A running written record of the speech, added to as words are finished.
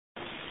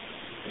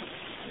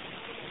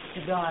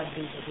To God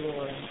be the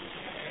glory.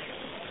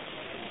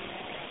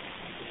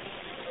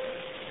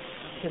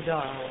 To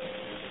God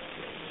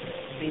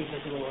be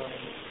the glory.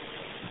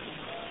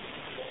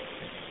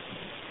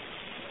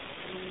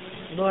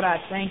 Lord, I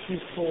thank you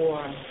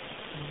for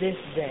this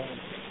day.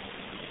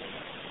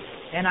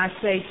 And I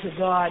say, to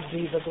God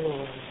be the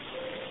glory.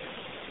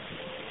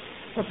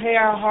 Prepare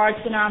our hearts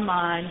and our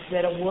minds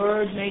that a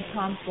word may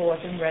come forth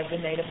and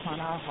resonate upon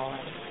our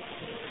hearts.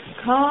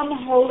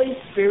 Come, Holy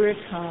Spirit,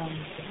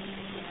 come.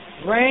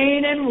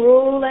 Reign and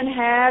rule and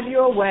have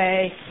your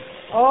way.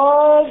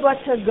 Oh,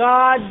 but to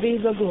God be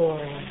the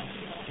glory.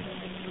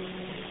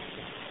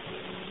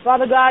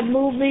 Father God,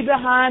 move me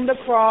behind the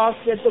cross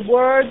that the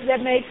words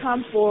that may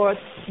come forth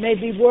may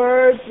be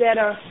words that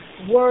are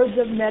words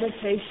of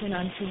meditation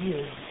unto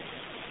you.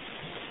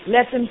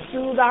 Let them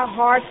soothe our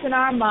hearts and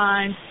our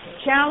minds,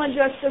 challenge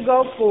us to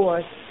go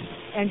forth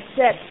and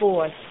set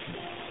forth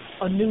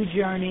a new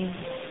journey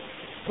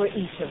for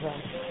each of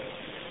us.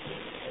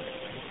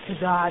 To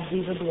God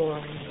be the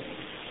glory.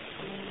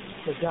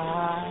 To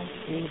God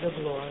be the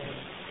glory.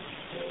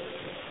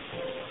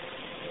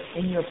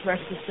 In your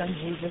precious Son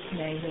Jesus'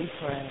 name we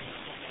pray.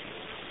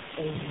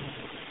 Amen.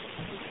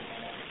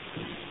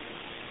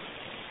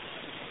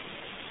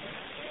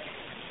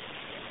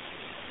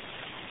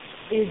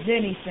 Is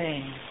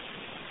anything,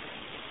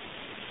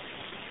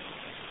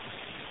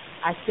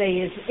 I say,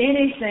 is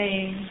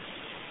anything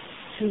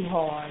too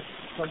hard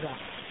for God?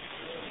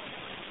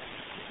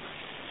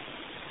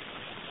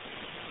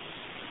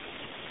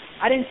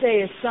 I didn't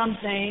say it's some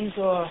things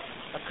or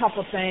a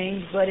couple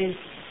things, but is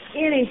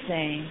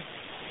anything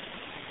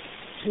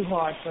too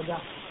hard for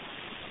God?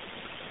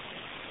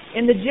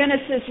 In the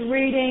Genesis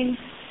reading,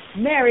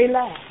 Mary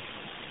laughed.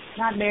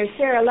 Not Mary,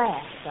 Sarah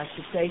laughed, I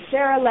should say.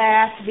 Sarah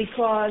laughed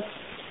because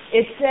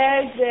it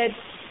says that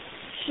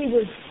she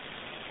was,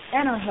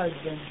 and her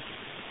husband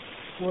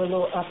were a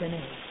little up in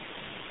age.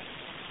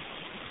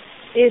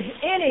 Is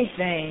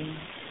anything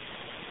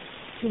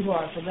too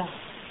hard for God?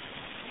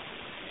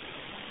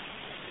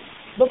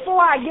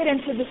 Before I get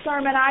into the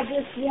sermon, I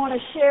just want to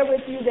share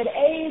with you that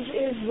age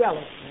is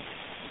relative.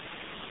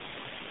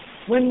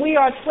 When we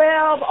are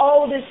 12,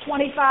 old is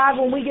 25.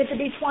 When we get to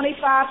be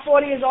 25,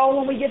 40 is old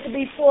when we get to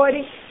be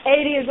 40.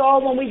 80 is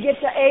old when we get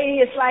to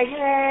 80. It's like,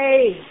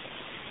 hey,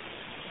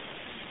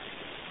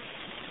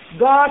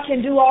 God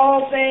can do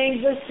all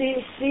things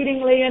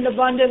exceedingly and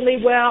abundantly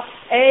well.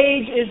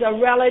 Age is a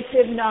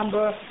relative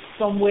number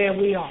from where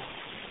we are.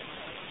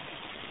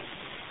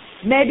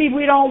 Maybe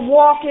we don't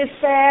walk as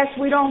fast,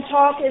 we don't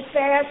talk as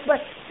fast,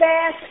 but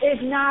fast is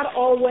not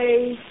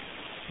always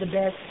the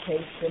best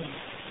case scenario.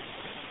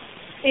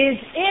 Is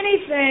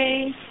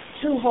anything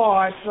too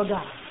hard for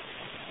God?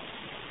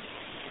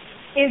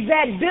 Is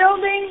that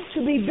building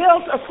to be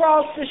built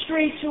across the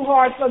street too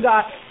hard for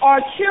God? Are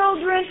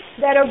children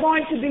that are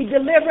going to be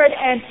delivered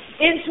and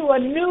into a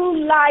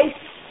new life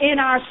in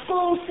our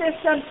school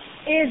system,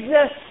 is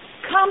the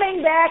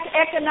coming back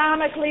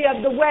economically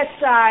of the West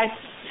Side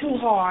too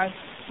hard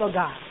for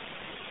God?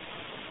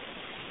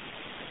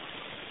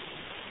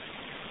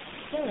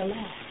 Sarah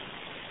laughed.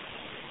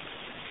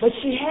 But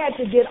she had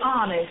to get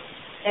honest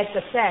at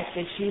the fact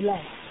that she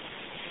laughed.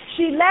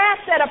 She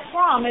laughed at a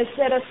promise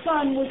that a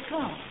son would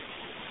come.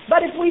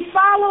 But if we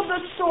follow the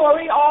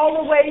story all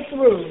the way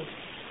through,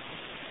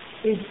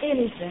 is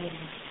anything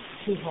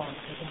too hard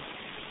for God?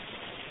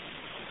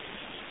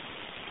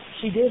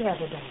 She did have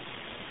a daughter.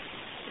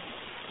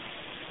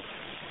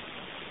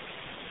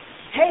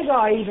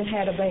 Hagar even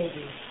had a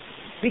baby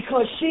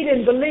because she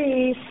didn't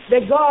believe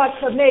that God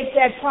could make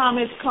that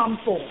promise come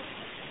forth.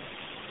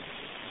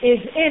 Is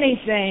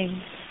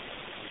anything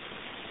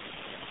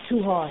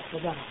too hard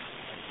for God?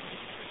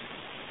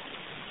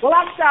 Well,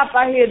 I stopped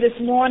by here this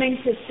morning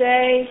to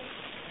say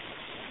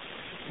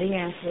the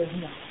answer is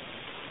no.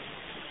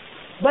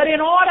 But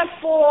in order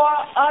for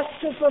us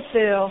to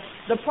fulfill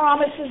the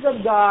promises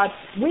of God,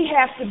 we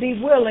have to be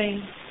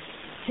willing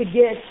to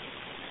get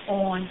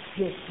on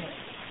His path.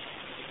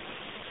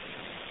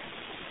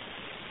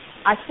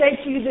 I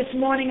say to you this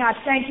morning, I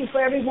thank you for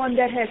everyone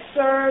that has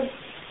served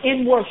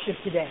in worship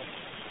today.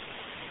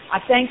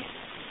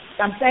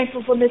 I'm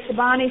thankful for Mr.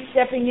 Bonnie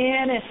stepping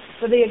in and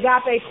for the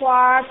Agape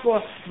Choir,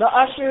 for the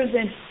ushers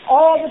and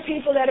all the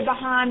people that are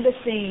behind the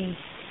scenes,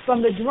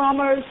 from the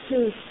drummers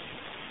to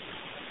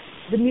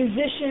the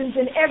musicians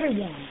and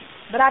everyone.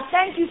 But I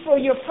thank you for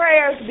your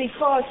prayers,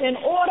 because in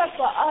order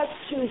for us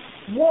to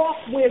walk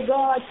where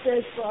God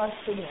says for us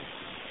to walk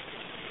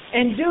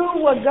and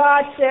do what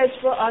God says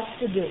for us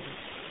to do,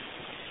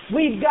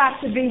 we've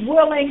got to be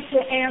willing to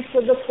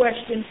answer the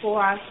question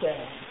for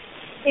ourselves.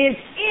 Is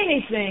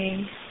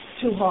anything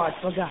too hard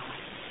for God?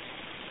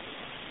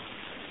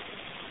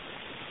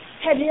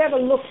 Have you ever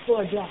looked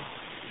for a job?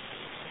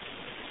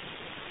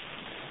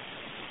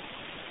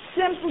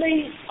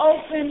 Simply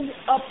opened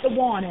up the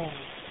want ad.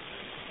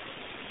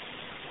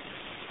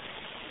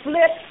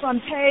 Flipped from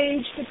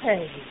page to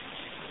page.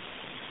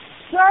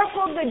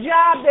 Circled the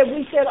job that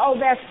we said, oh,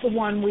 that's the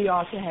one we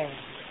ought to have,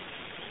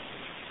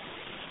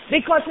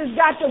 because it's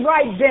got the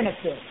right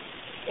benefits.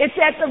 It's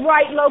at the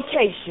right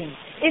location.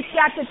 It's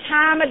got the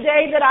time of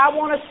day that I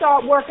want to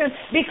start working,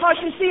 because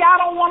you see, I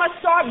don't want to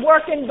start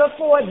working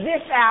before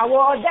this hour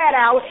or that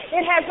hour.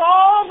 It has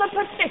all the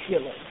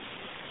particulars.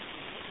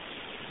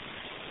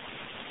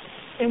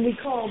 And we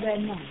call that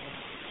number.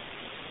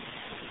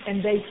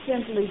 And they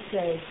simply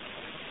say,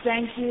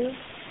 thank you,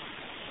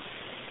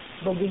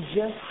 but we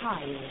just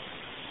hired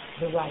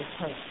the right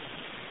person.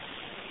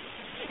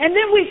 And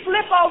then we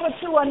flip over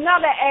to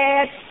another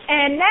ad,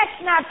 and that's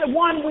not the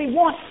one we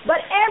want.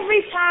 But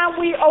every time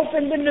we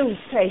open the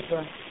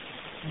newspaper,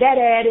 that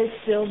ad is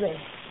still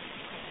there.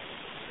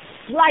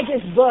 Like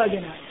it's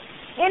bugging us.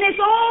 And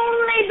it's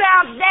only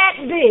about that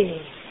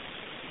big.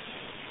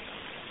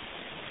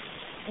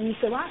 And you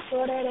say, well, I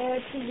saw that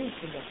ad 2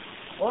 weeks ago.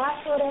 Or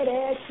I saw that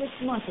ad 6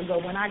 months ago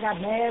when I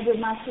got mad with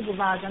my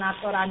supervisor and I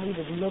thought I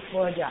needed to look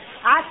for a job.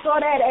 I saw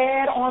that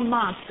ad on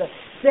Monster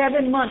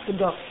 7 months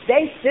ago.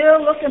 They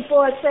still looking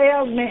for a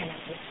sales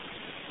manager.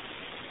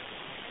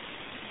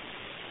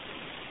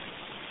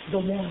 The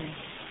warning.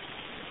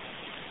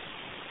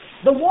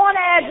 The want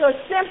ads are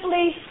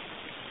simply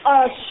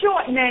a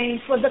short name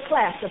for the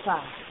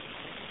classified.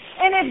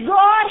 And if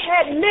God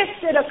had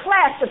listed a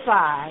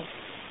classified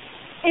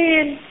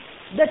in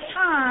the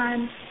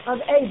time of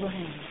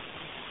Abraham,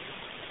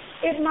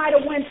 it might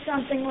have went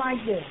something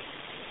like this.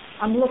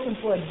 I'm looking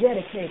for a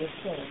dedicated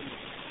servant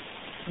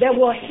that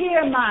will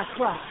hear my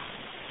cry,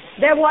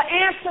 that will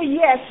answer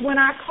yes when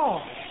I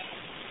call,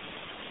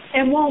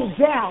 and won't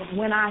doubt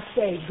when I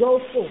say, go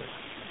forth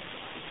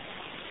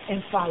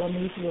and follow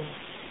me through.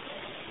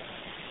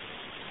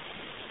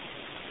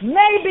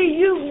 Maybe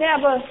you've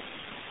never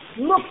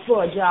looked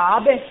for a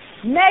job, and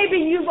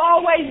maybe you've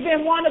always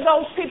been one of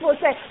those people who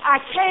say, I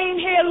came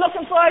here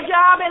looking for a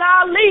job and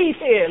I'll leave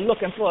here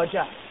looking for a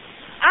job.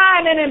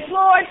 I'm an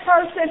employed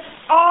person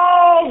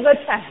all the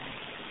time.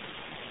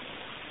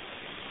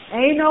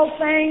 Ain't no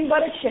thing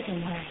but a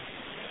chicken wing.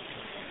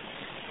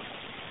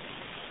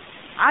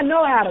 I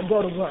know how to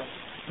go to work.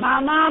 My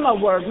mama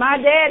worked. My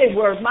daddy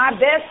worked. My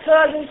best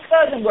cousin's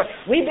cousin worked.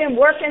 We've been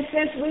working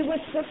since we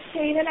were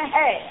 16 and a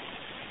half.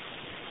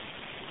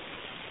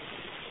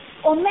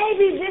 Or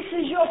maybe this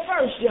is your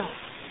first job.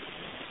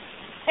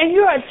 And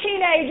you're a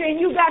teenager and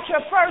you got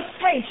your first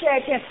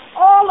paycheck, and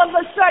all of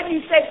a sudden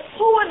you say,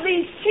 who are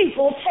these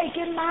people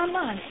taking my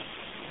money?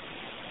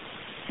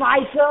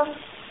 FICA,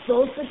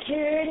 Social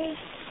Security.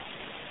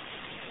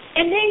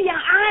 And then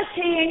your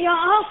auntie and your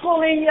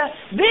uncle and your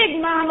big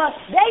mama,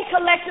 they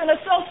collecting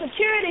a Social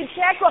Security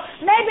check, or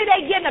maybe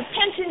they getting a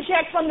pension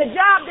check from the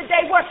job that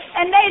they work,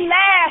 and they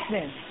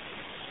laughing.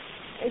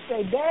 They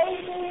say,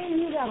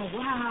 baby, you got a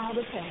while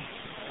to pay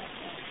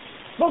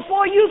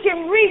before you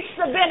can reach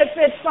the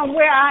benefits from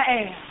where I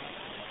am.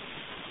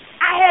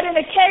 I had an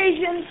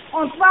occasion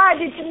on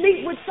Friday to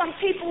meet with some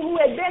people who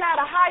had been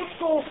out of high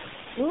school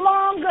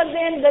longer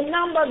than the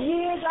number of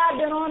years I've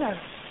been on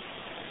earth.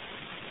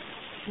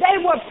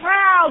 They were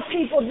proud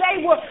people.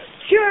 They were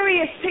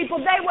curious people.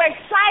 They were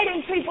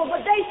exciting people.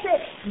 But they said,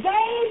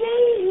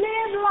 baby,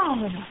 live long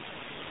enough.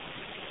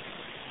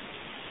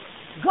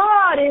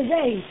 God is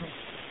able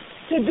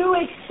to do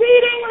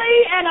exceedingly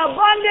and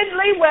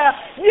abundantly well.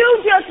 You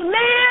just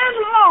live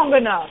long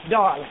enough,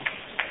 darling.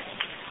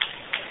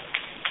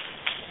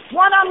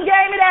 One of them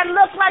gave me that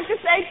look like to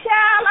say,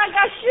 child, I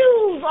got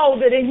shoes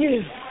older than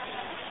you.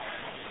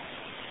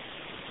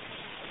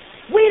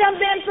 We done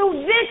been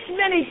through this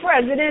many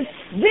presidents,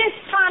 this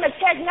kind of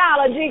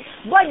technology,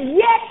 but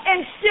yet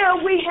and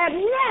still we have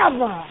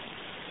never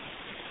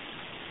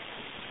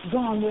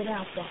gone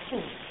without the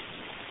hope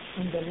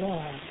and the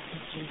love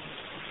of Jesus.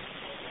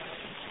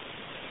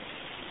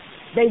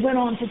 They went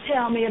on to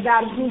tell me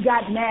about who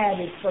got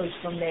married first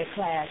from their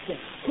class, and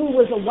who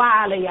was a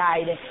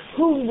wily-eyed, and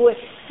who would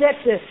set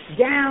the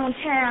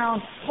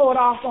downtown port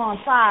off on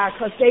fire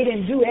because they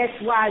didn't do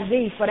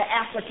XYZ for the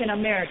African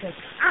Americans.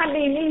 I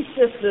mean, these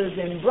sisters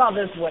and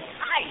brothers were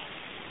tight.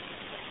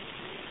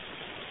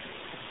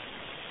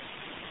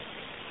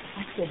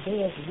 I said,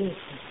 there's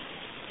wisdom.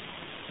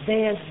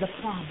 There's the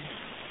promise.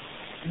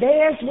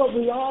 There's what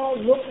we all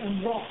look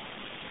and walk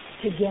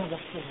together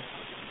for.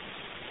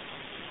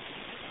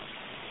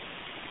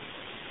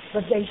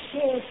 But they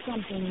shared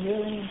something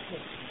really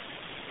important.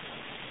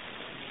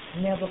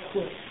 Never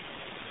quit.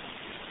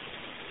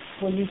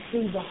 For you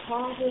see, the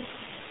harvest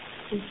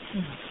is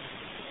plenty,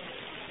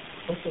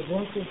 but the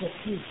workers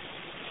are few.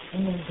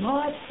 And when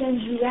God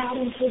sends you out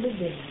into the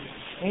day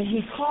and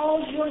He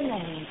calls your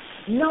name,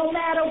 no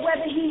matter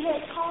whether He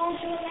has called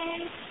your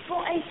name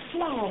for a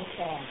small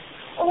task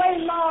or a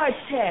large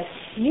task,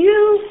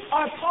 you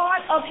are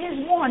part of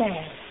His want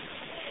ad.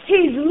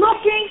 He's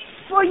looking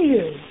for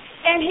you.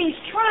 And He's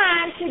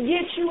trying to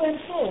get you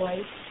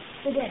employed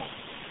today.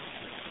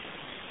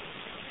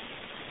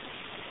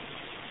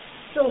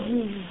 So if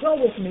you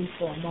go with me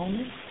for a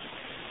moment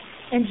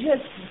and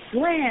just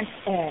glance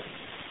at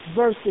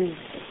verses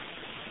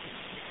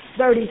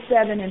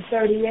 37 and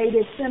 38,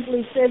 it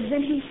simply says,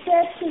 then He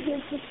said to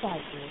His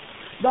disciples,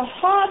 the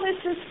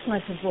harvest is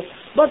plentiful,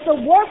 but the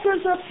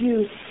workers are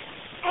few.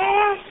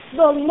 ask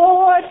the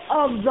Lord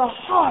of the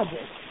harvest,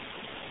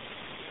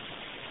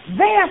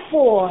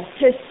 therefore,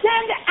 to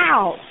send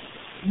out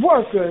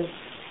workers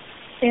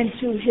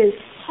into his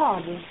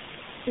harvest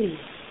field.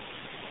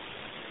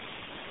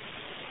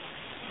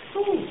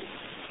 Who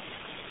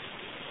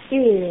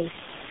is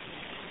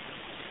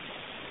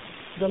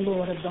the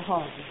Lord of the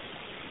harvest?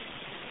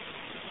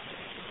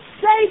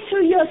 Say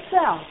to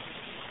yourself,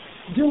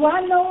 do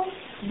I know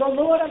the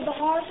Lord of the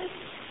harvest?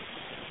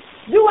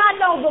 Do I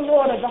know the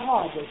Lord of the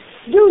harvest?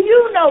 Do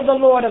you know the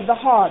Lord of the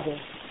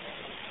harvest?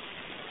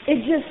 It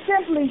just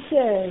simply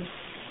says,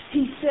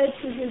 he said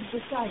to his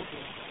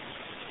disciples.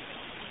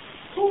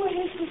 Who are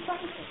his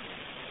disciples?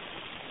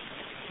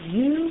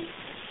 You,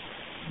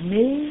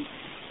 me,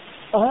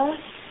 us,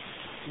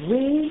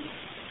 we,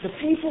 the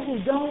people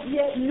who don't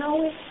yet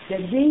know it, that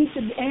need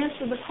to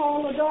answer the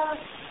call of God.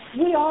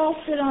 We all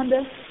sit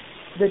under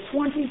the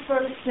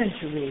 21st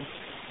century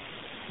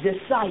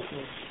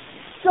disciples.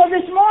 So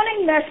this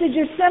morning message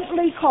is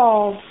simply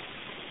called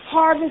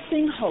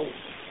Harvesting Hope.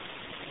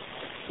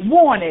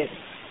 Wanted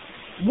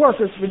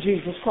workers for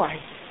Jesus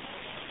Christ.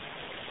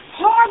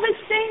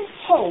 Harvesting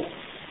hope.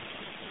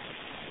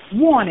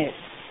 Wanted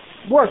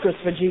workers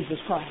for Jesus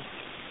Christ.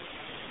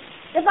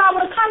 If I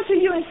were to come to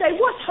you and say,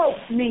 what's hope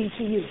mean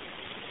to you?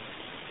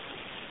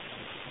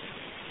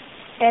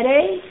 At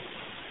age,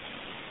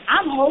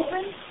 I'm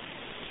hoping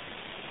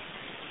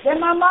that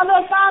my mother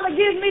or father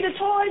gives me the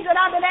toys that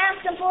I've been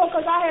asking for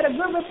because I had a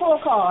good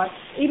report card,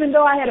 even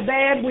though I had a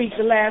bad week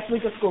the last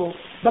week of school,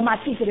 but my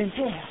teacher didn't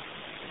tell.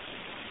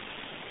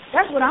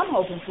 That's what I'm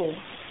hoping for.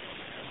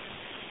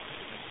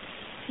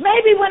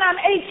 Maybe when I'm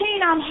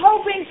 18, I'm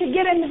hoping to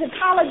get into the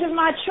college of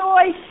my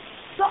choice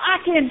so I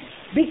can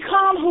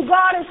become who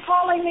God is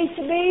calling me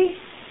to be,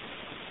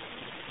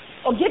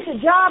 or get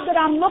the job that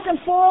I'm looking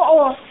for,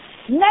 or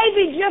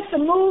maybe just to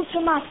move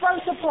to my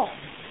first apartment.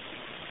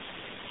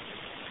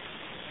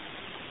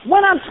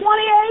 When I'm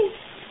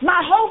 28, my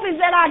hope is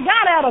that I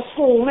got out of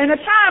school in a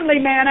timely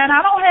manner and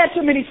I don't have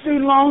too many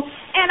student loans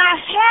and I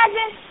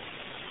haven't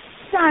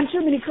signed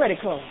too many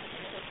credit cards.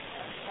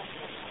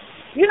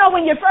 You know,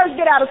 when you first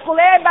get out of school,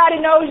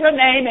 everybody knows your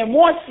name and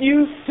wants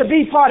you to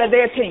be part of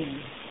their team.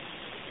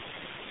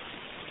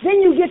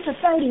 Then you get to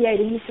 38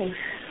 and you say,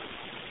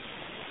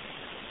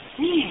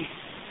 man,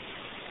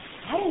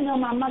 I didn't know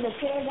my mother's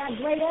hair got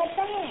gray that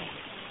fast.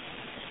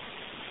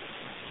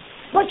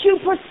 But you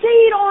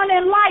proceed on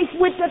in life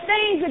with the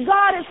things that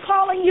God is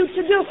calling you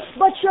to do.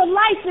 But your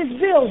life is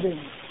building.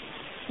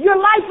 Your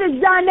life is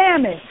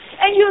dynamic.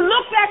 And you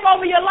look back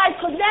over your life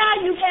because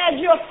now you've had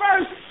your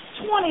first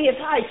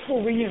 20th high school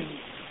reunion.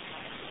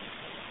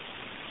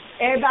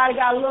 Everybody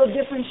got a little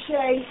different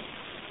shape.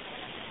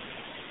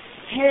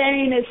 Hair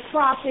ain't as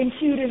cropped and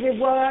cute as it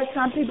was.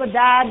 Some people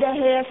dyed their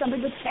hair. Some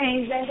people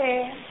changed their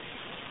hair.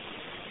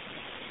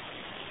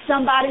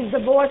 Somebody's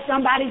divorced,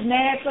 somebody's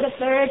married for the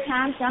third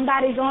time,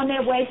 somebody's on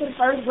their way to the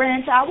first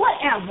grandchild,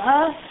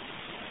 whatever.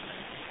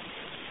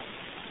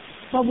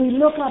 But we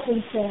look up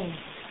and say,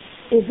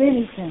 is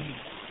anything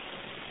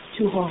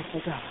too hard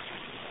for God?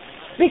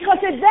 Because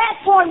at that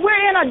point,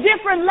 we're in a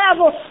different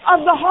level of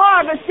the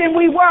harvest than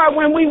we were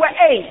when we were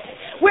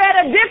 8. We're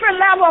at a different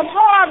level of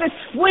harvest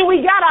when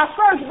we got our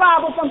first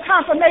Bible from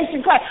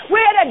confirmation class.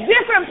 We're at a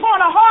different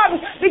point of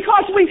harvest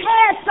because we've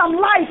had some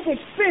life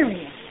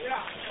experience.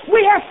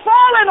 We have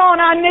fallen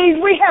on our knees.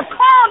 We have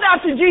called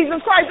out to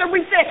Jesus Christ and we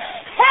said,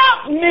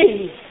 help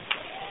me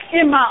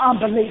in my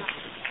unbelief.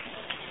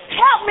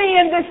 Help me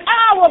in this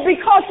hour,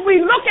 because we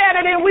look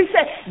at it and we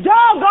say,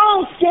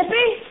 doggone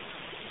Skippy,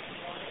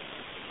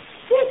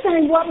 this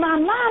ain't what my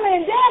mama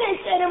and daddy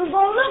said it was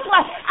going to look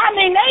like. I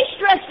mean, they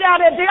stretched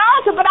out at the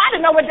altar, but I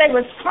didn't know what they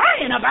was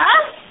praying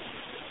about.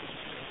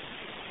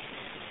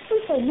 We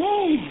say,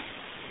 man,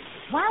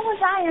 why was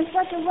I in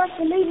such a rush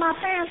to leave my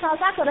parents' house?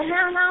 I could have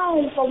hung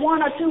on for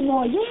 1 or 2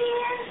 more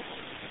years.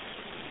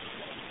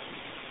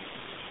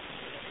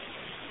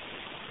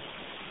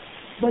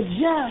 But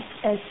just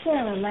as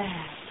Sarah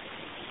laughed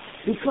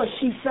because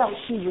she felt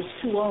she was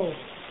too old,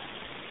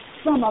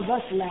 some of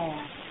us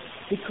laugh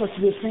because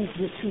we think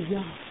we're too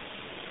young,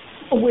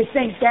 or we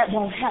think that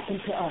won't happen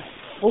to us,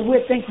 or we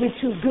think we're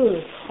too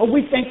good, or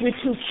we think we're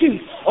too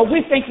cute, or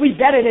we think we're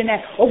better than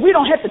that, or we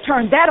don't have to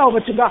turn that over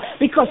to God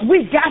because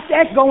we got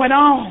that going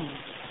on.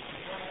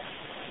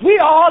 We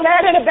all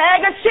that in a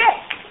bag of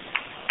chips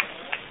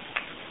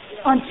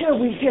until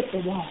we hit the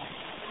wall.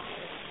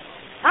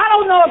 I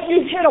don't know if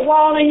you've hit a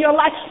wall in your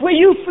life where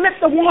you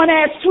flipped the one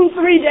ass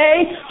 2-3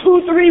 days,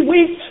 2-3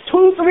 weeks,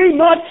 2-3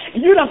 months,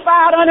 and you done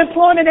filed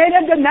unemployment, they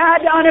done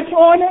denied the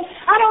unemployment.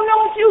 I don't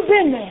know if you've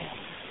been there.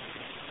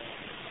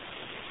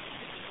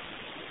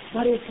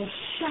 But it's a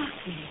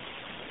shocking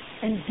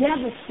and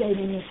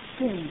devastating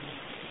experience.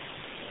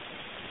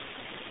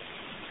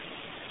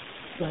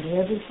 But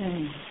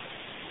everything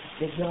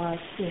that God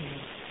says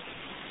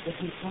that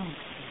He promised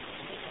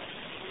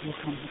will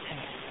come to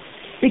pass.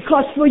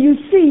 Because, for you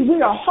see,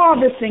 we are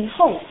harvesting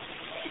hope.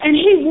 And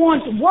He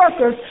wants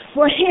workers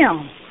for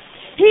Him.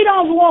 He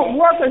don't want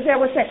workers that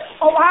would say,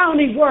 oh, I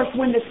only work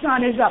when the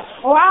sun is up.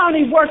 Or I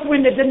only work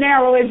when the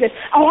dinero is this.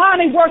 Oh, I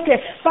only work at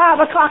 5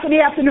 o'clock in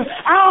the afternoon.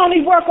 I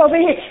only work over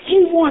here.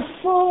 He wants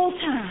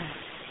full-time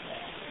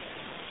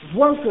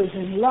workers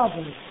and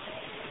lovers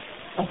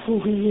of who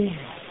he is.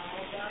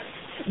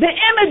 The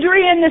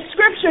imagery in the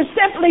scripture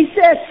simply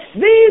says,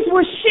 these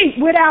were sheep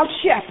without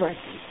shepherds.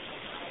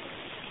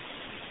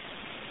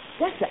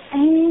 That's an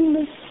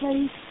aimless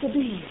place to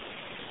be.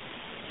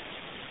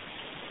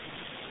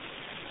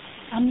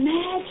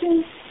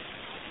 Imagine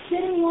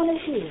sitting on a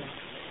hill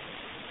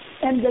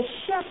and the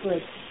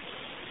shepherd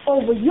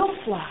over your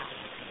flock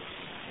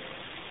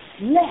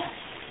left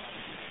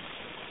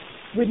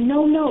with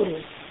no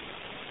notice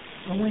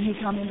of when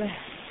he's coming back.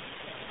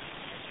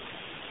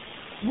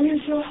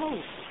 Where's your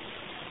hope?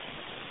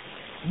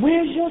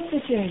 Where's your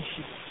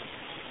situation?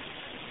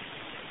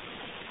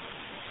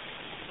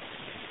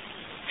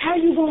 How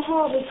you going to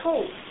harvest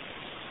hope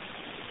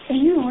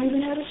and you don't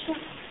even have a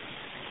shepherd?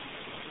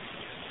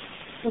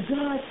 But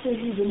God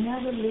said he would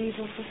never leave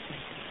or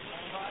forsake.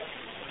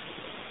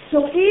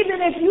 So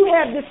even if you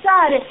have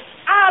decided,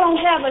 I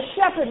don't have a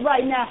shepherd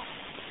right now,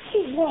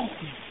 keep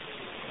walking.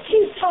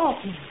 Keep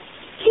talking.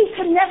 Keep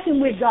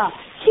connecting with God.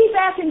 Keep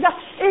asking God,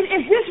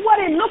 is this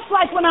what it looks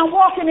like when I'm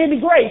walking in the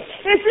grace?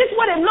 Is this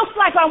what it looks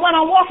like when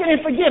I'm walking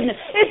in forgiveness?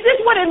 Is this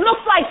what it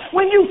looks like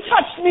when you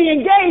touched me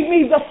and gave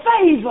me the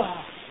favor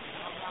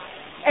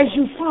as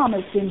you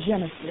promised in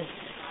Genesis?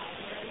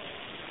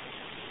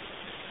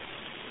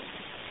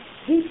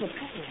 Be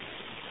prepared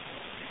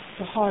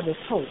to harvest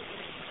hope.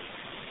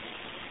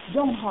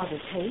 Don't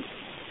harvest hate.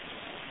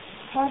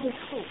 Harvest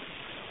hope.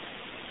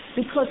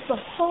 Because the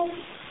hope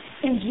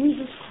in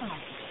Jesus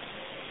Christ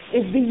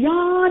is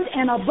beyond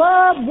and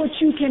above what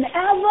you can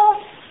ever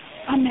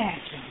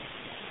imagine.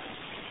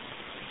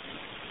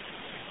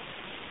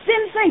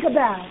 Then think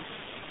about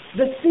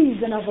the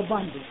season of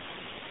abundance.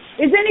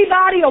 Is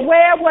anybody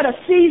aware what a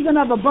season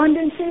of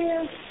abundance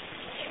is?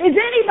 Is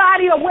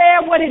anybody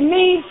aware what it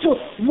means to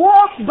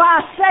walk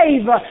by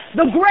favor?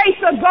 The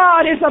grace of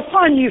God is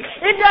upon you.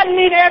 It doesn't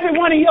mean every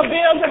one of your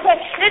bills are paid.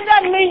 It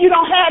doesn't mean you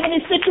don't have any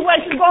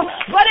situations going,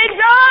 but it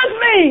does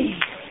mean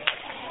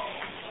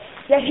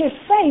that his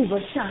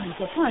favor shines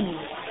upon you.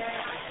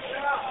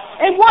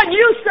 And what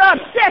used to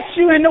upset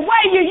you and the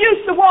way you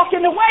used to walk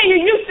and the way you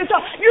used to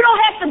talk, you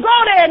don't have to go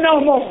there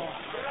no more.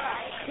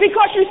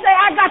 Because you say,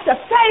 I got the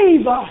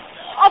favor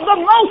of the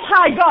Most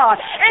High God,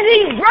 and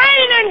he's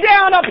raining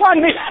down upon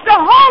me. The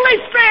Holy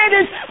Spirit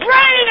is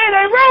reigning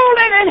and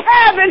ruling and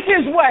having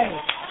his way.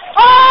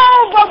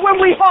 Oh, but when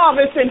we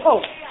harvest in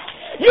hope,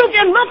 you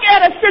can look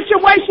at a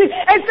situation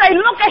and say,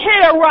 look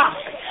ahead, rock.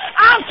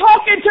 I'm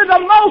talking to the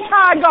Most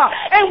High God,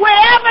 and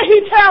wherever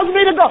he tells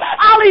me to go,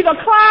 I'll either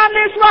climb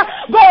this rock,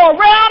 go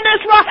around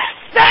this rock,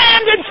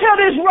 stand until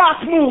this rock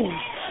moves.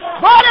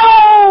 But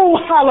oh,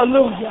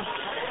 hallelujah,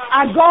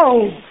 I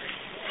go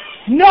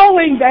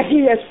knowing that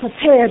he has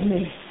prepared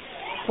me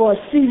for a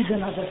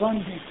season of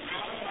abundance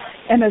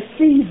and a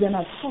season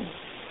of hope.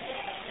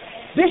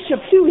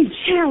 Bishop Huey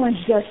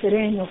challenged us at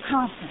annual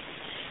conference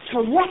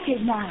to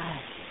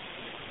recognize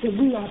that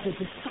we are the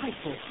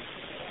disciples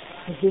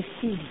of this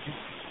season.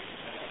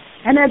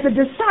 And as a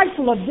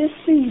disciple of this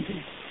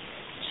season,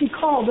 she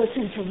called us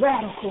into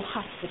radical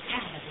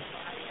hospitality.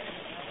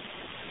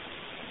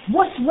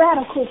 What's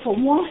radical for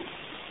one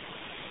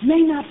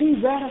may not be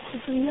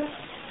radical for the other.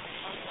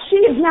 She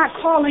is not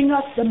calling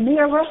us to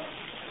mirror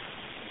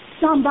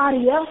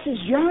somebody else's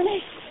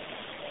journey.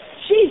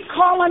 She's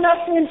calling us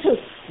into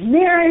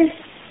mirroring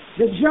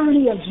the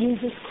journey of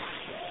Jesus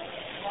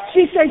Christ.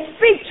 She says,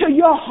 speak to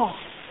your heart.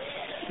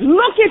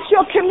 Look at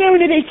your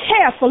community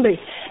carefully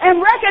and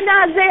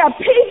recognize there are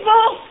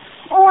people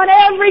on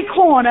every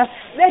corner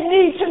that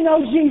need to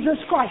know Jesus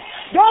Christ.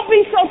 Don't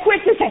be so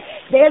quick to say,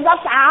 there's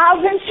 1,000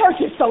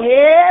 churches, so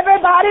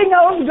everybody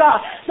knows God.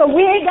 So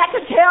we ain't got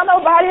to tell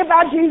nobody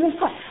about Jesus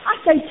Christ. I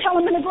say, tell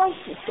them in the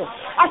grocery store.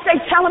 I say,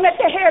 tell them at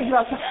the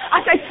hairdresser. I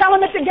say, tell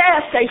them at the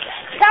gas station.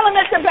 Tell them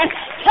at the bank.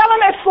 Tell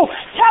them at school.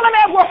 Tell them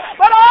at work.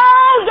 But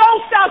oh,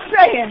 don't stop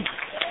saying,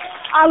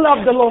 I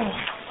love the Lord,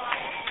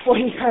 for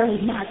he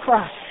heard my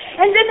cry.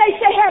 And then they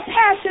say, have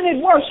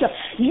passionate worship.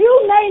 You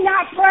may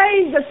not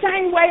praise the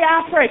same way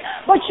I pray,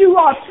 but you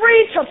are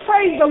free to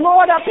praise the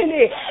Lord up in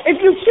here. If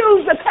you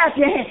choose to clap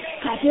your hands,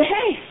 clap your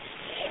hands.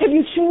 If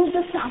you choose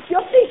to stomp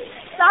your feet,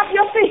 stomp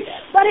your feet.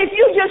 But if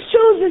you just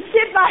choose to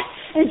sit by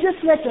and just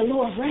let the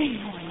Lord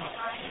reign on you,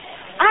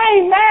 I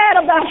ain't mad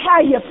about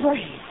how you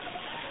pray.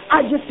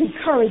 I just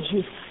encourage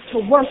you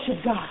to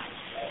worship God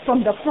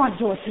from the front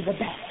door to the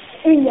back,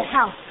 in your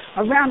house,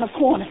 around the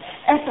corner,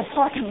 at the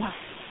parking lot.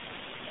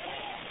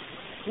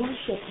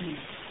 Worship him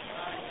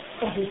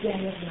every day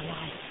of your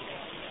life.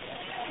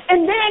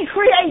 And then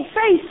create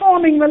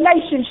faith-forming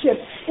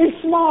relationships in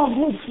small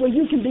groups where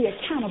you can be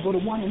accountable to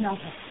one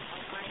another.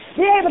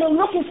 Be able to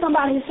look at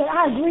somebody and say,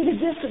 I agree to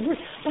disagree,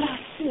 but I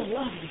still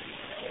love you.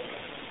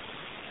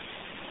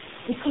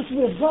 Because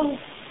we're both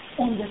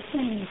on the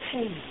same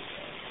page,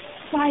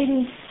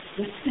 fighting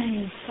the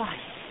same fight.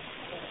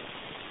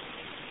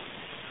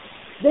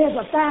 There's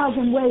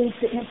 1,000 ways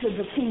to enter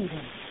the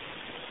kingdom.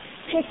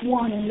 Pick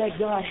one and let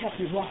God help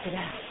you walk it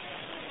out.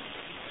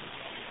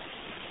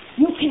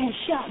 You can't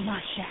shout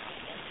my shout.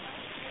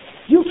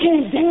 You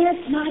can't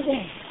dance my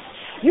dance.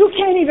 You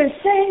can't even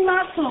sing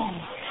my song.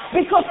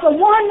 Because the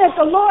one that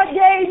the Lord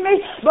gave me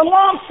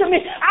belongs to me.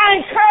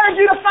 I encourage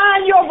you to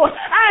find your voice.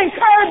 I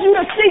encourage you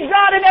to seek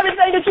God in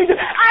everything that you do.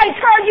 I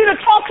encourage you to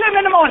talk to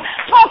Him in the morning.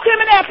 Talk to Him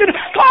in the afternoon.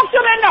 Talk to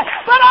Him at night.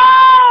 But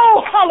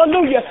oh,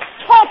 hallelujah,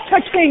 talk to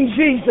King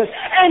Jesus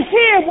and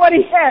hear what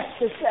He has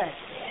to say.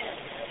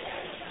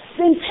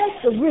 Then take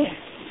the risk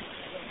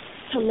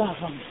to love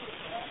Him.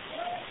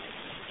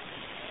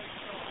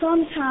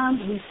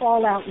 Sometimes we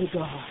fall out with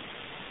God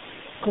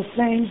because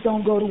things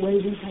don't go the way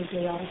we think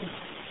they ought to go.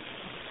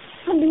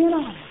 I'm being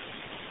honest.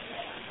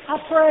 I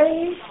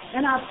prayed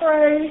and I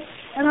prayed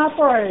and I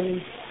prayed,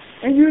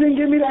 and you didn't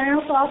give me the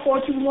answer I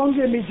thought you were going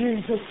to give me,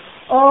 Jesus.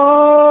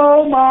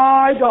 Oh,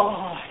 my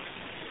God.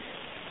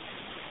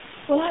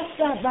 Well, I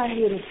stopped by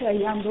here to tell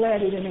you I'm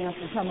glad He didn't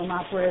answer some of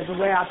my prayers the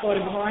way I thought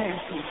He was going to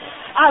answer.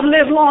 I've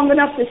lived long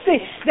enough to see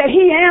that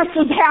He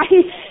answers how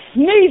He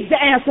needs to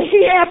answer.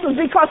 He answers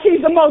because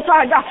He's the Most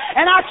High God.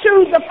 And I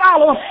choose to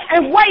follow Him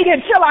and wait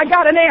until I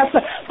got an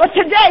answer. But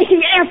today He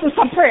answers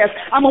some prayers.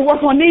 I'm going to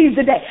work on these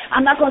today.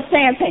 I'm not going to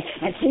stand and think,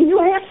 until you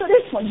answer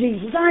this one,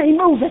 Jesus, I ain't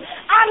moving.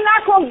 I'm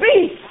not going to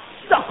be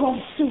stuck on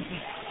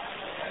stupid.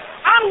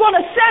 I'm going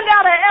to send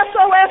out an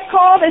SOS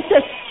call that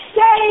says,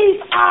 save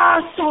our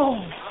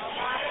souls.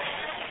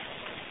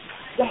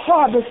 The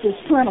harvest is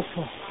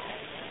plentiful,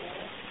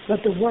 but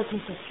the workers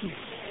are few.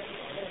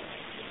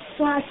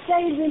 So I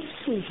say this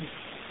to you.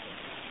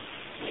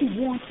 He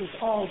wants us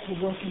all to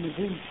work in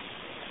agreement.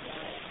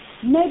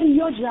 Maybe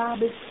your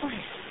job is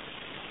prayer.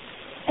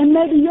 And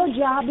maybe your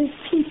job is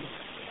people.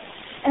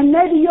 And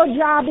maybe your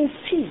job is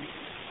peace.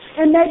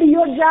 And maybe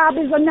your job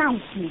is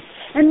announcement.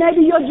 And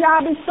maybe your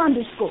job is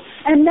Sunday school.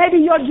 And maybe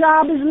your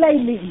job is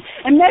lay meeting.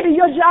 And maybe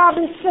your job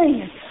is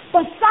singing.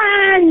 But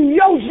find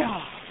your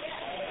job.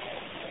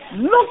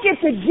 Look at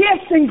the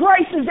gifts and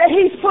graces that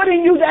He's put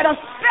in you that are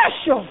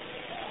special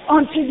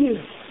unto you.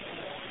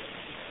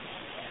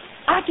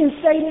 I can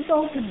say this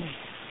openly.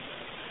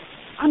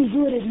 I'm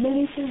good at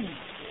many things,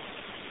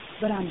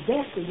 but I'm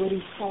best at what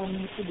He's called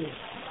me to do.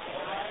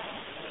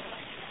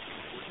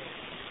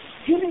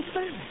 Human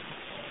service.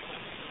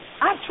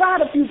 I've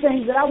tried a few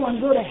things that I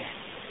wasn't good at.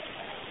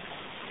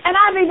 And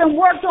I've even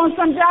worked on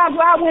some jobs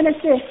where I went and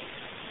said,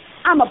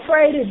 I'm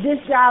afraid that this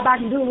job I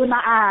can do it with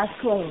my eyes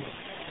closed.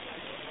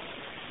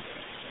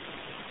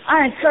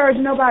 I encourage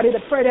nobody to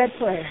pray that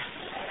prayer.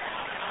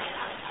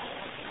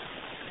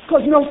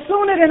 Because no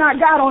sooner than I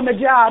got on the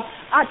job,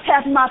 I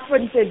tapped my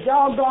foot and said,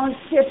 doggone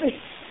Skippy,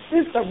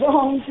 this is the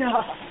wrong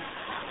job.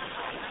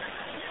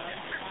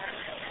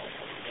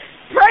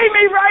 Pray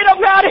me right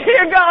up out of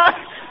here, God.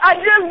 I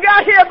just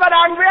got here, but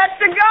I'm ready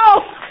to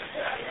go.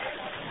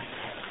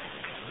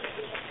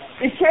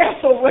 Be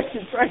careful what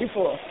you pray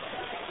for,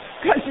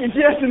 because you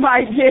just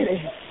might get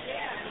it.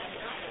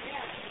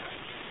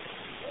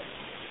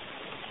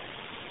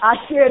 I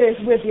share this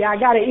with you. I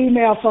got an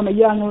email from a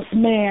young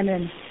man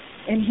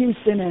in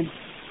Houston, and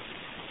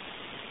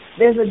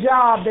there's a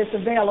job that's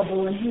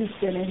available in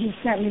Houston, and he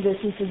sent me this.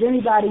 He says,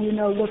 anybody you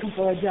know looking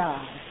for a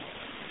job?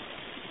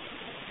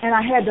 And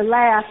I had to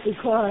laugh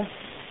because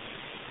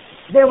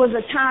there was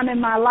a time in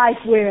my life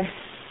where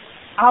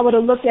I would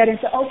have looked at it and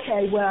said,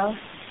 okay, well,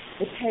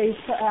 it pays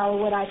per hour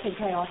what I think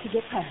I ought to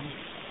get paid.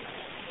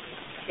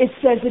 It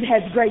says it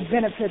has great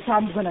benefits.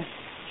 I'm going to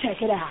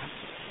check it out.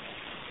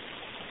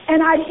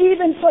 And I'd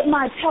even put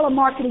my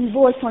telemarketing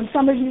voice on.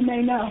 Some of you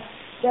may know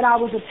that I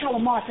was a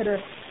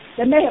telemarketer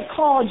that may have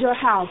called your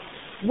house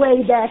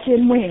way back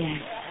in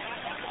when.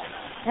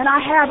 And I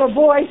have a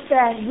voice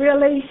that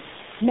really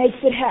makes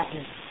it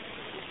happen.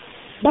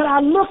 But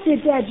I looked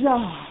at that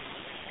job,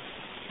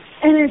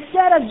 and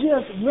instead of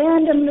just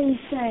randomly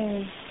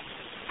saying,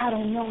 I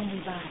don't know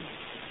anybody,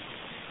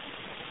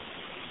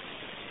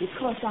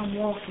 because I'm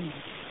walking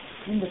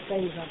in the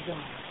favor of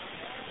God,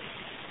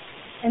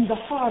 and the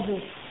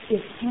harvest is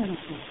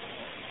plentiful,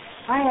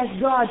 I asked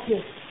God to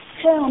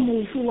tell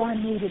me who I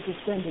needed to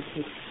send it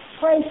to.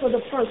 Pray for the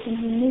person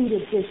who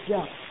needed this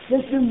job,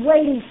 that's been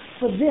waiting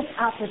for this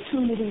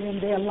opportunity in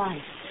their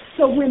life.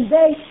 So when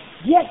they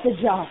get the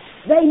job,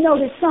 they know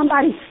that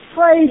somebody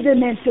prayed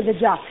them into the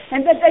job,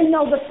 and that they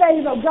know the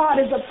favor of God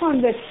is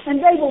upon them, and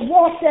they will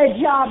walk that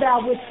job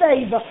out with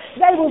favor.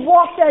 They will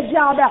walk that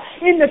job out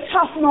in the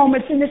tough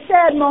moments, in the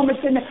sad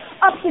moments, in the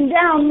ups and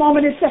down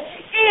moments,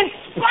 in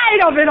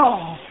spite of it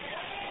all.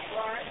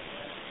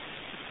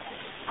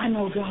 I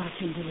know God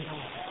can do it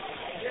all.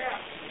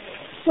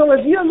 So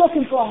if you're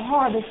looking for a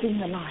harvest in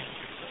your life,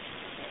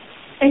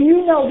 and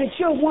you know that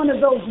you're one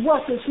of those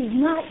workers who's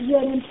not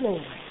yet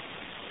employed,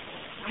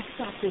 I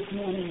stopped this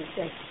morning and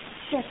said,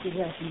 check your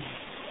resume.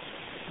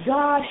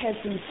 God has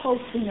been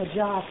posting a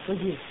job for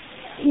you.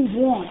 He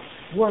wants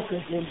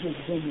workers in His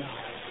vineyard.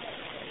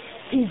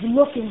 He's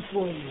looking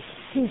for you.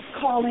 He's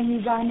calling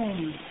you by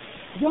name.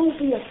 Don't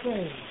be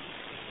afraid.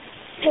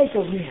 Take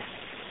a risk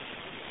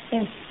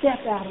and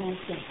step out on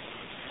faith.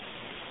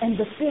 And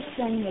the fifth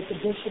thing that the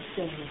bishop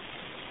says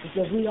is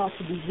that we ought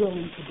to be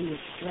willing to be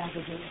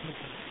extravagant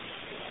givers.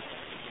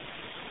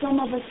 Some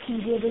of us can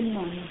give in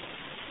money.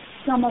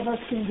 Some of us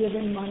can give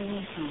in money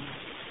and time.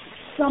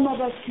 Some of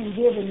us can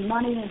give in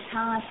money and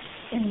time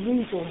and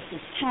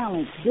resources,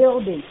 talents,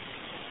 building,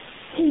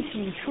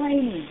 teaching,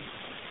 training,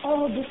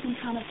 all different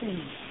kind of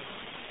things.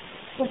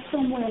 But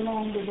somewhere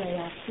along the way,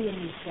 our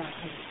feelings got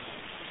hurt.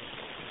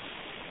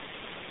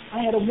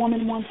 I had a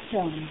woman once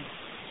tell me,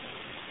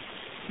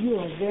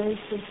 "You're a very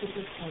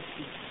sensitive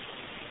person.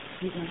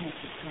 You're going to have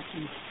to cut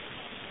me."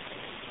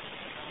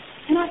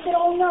 And I said,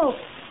 "Oh no,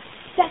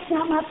 that's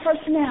not my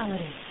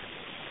personality."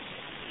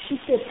 She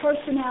said,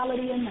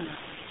 "Personality or not,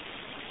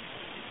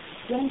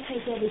 don't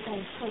take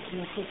everything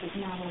personal because it's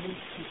not always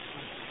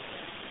personal."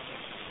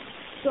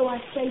 So I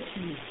say to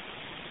you,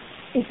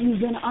 if you've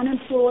been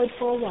unemployed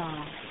for a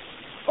while,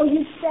 or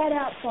you sat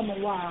out from a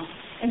while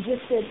and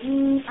just said,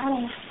 I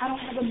don't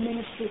have a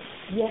ministry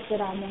yet that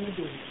I want to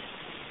do,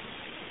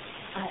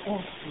 I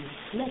ask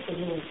you, let the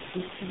Lord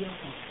speak to your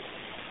heart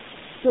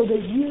so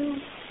that you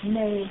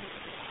may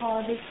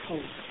harvest hope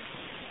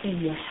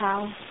in your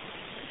house,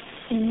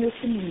 in your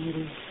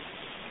community,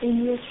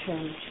 in your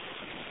church,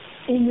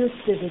 in your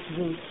civic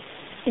group,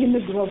 in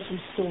the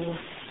grocery store,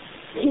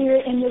 here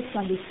in your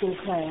Sunday school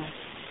class,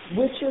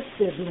 with your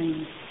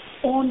siblings,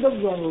 on the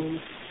road,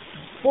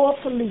 for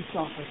police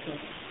officers,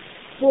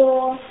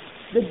 for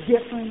the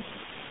difference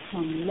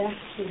from left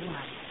to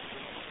right,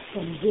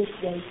 from this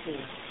day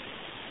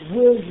forth.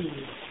 Will you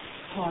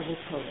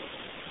harvest hope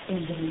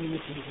in the name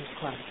of Jesus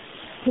Christ?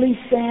 Please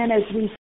stand as we